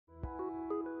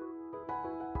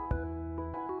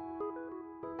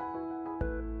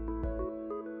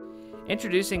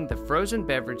Introducing the frozen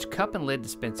beverage cup and lid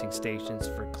dispensing stations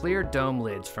for clear dome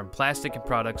lids from Plastic and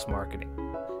Products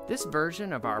Marketing. This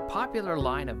version of our popular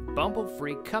line of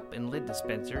Bumblefree cup and lid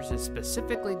dispensers is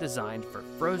specifically designed for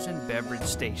frozen beverage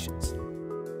stations.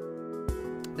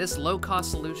 This low-cost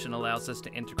solution allows us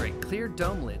to integrate clear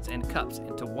dome lids and cups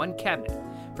into one cabinet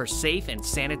for safe and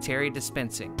sanitary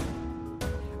dispensing.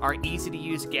 Our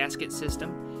easy-to-use gasket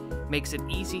system makes it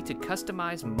easy to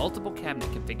customize multiple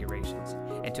cabinet configurations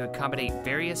and to accommodate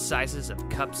various sizes of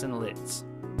cups and lids.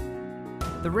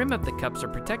 The rim of the cups are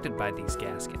protected by these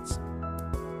gaskets.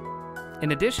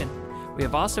 In addition, we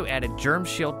have also added Germ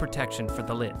Shield protection for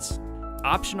the lids.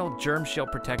 Optional Germ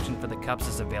Shield protection for the cups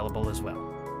is available as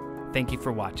well. Thank you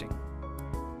for watching.